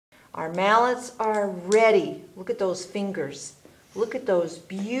Our mallets are ready. Look at those fingers. Look at those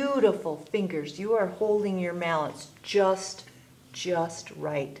beautiful fingers. You are holding your mallets just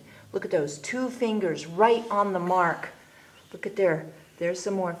right. Look at those 2 fingers right on the mark. Look at there. There's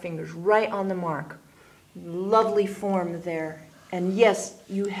some more fingers right on the mark. Lovely form there. And yes,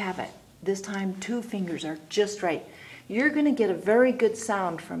 you have it. This time 2 fingers are just right. You're going to get a very good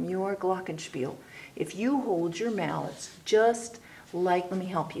sound from your glockenspiel if you hold your mallets just like, let me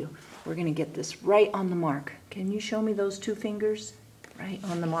help you. We're going to get this right on the mark. Can you show me those 2 fingers? Right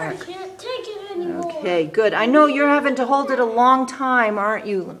on the mark. I can't take it anymore. Okay, good. I know you're having to hold it a long time, aren't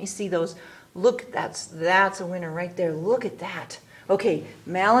you? Let me see those. Look, that's a winner right there. Look at that. Okay,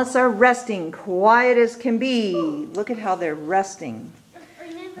 mallets are resting, quiet as can be. Look at how they're resting.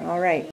 All right.